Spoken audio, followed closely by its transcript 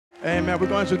Amen. We're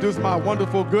going to introduce my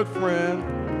wonderful good friend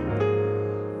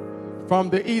from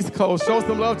the East Coast. Show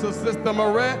some love to Sister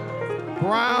Maurette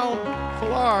Brown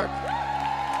Clark.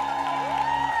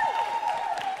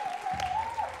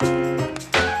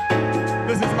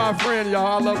 This is my friend, y'all.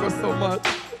 I love her so much.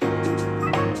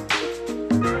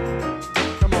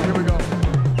 Come on, here we go.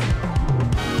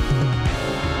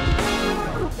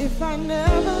 If I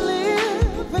never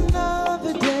live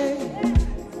another day,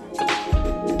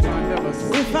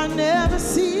 if I never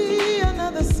see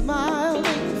another smiling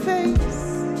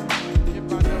face,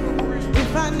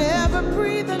 if I never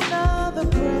breathe another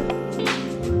breath,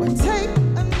 or take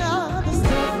another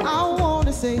step, I want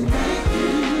to say thank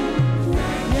you.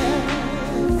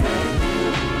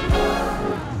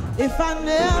 If I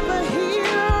never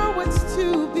hear what's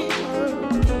to be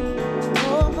heard,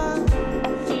 oh my,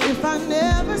 if I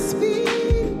never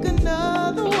speak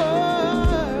another word,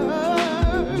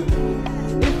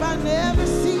 if I never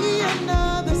see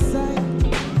another sight,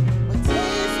 or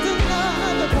taste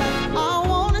another bite, I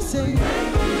want to say thank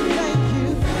you, thank you,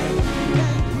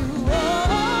 thank you, oh,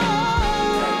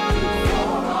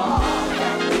 for all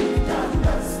that you've done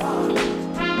thus far.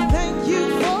 Thank you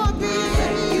for being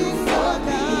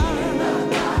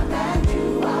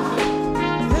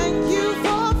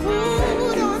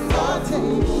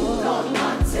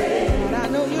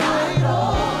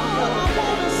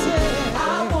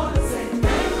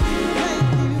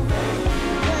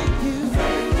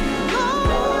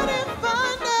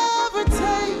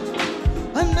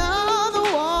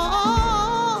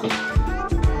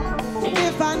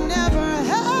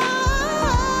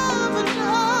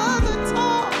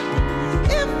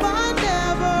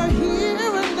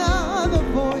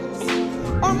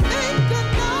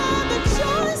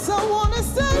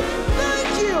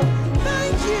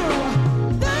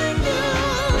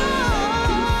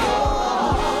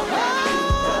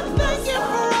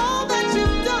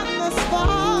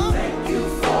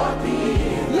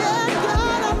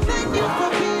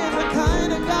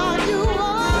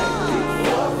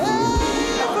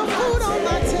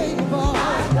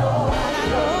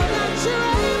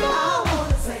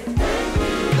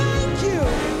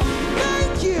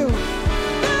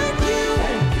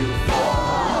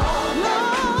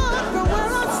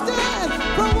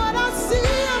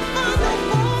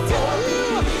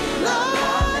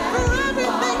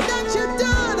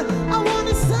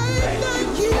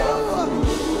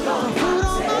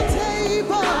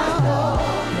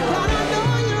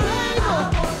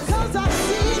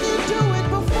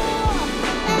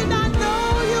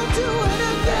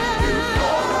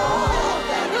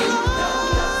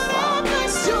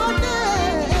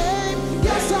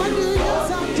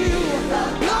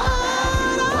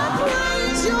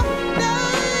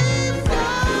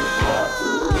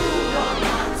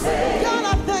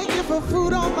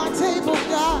for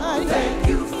God.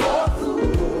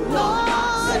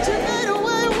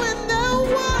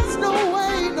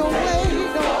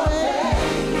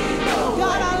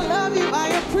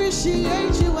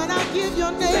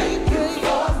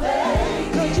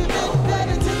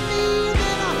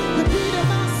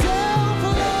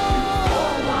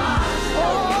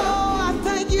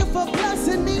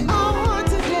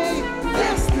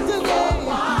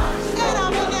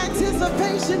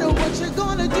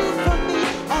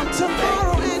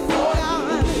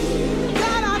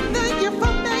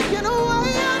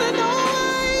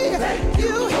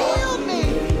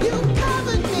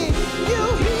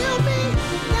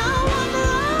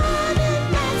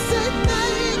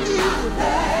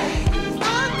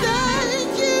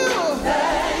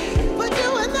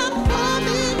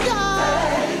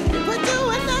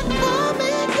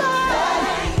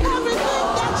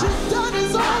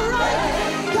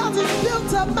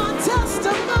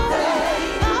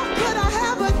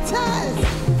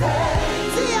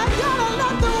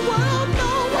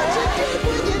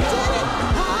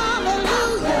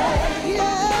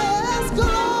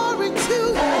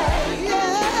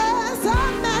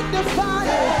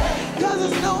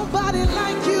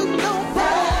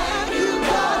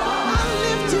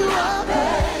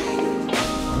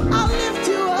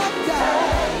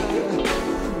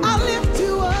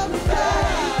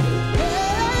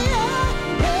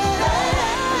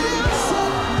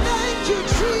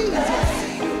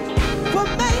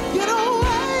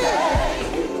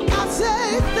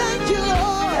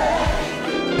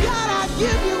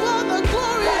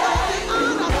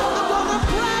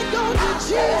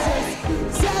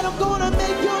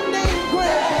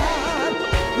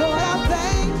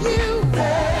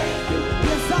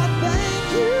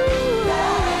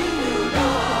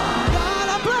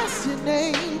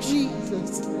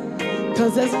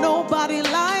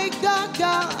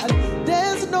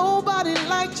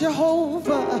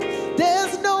 Jehovah.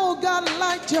 There's no God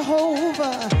like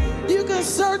Jehovah. You can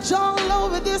search all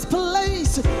over this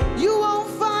place. You won't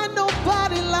find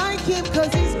nobody like him,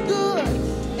 because he's good.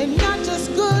 And not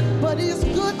just good, but he's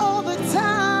good all the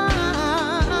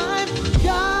time.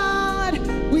 God,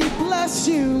 we bless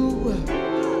you.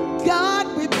 God,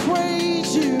 we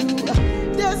praise you.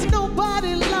 There's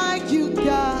nobody like you,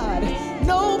 God.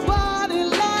 Nobody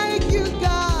like you,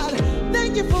 God.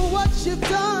 Thank you for what you've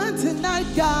done tonight,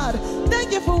 God.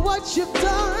 Thank you for what you've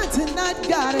done tonight,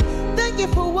 God. Thank you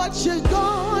for what you're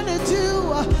gonna do.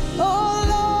 Oh,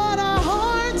 Lord, our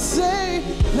hearts say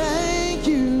thank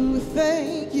you,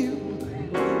 thank you.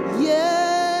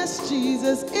 Yes,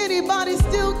 Jesus. Anybody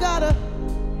still gotta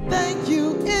thank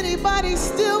you? Anybody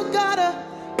still gotta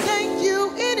thank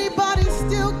you? Anybody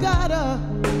still gotta?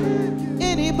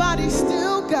 Anybody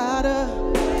still gotta?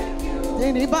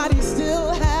 Anybody still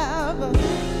have?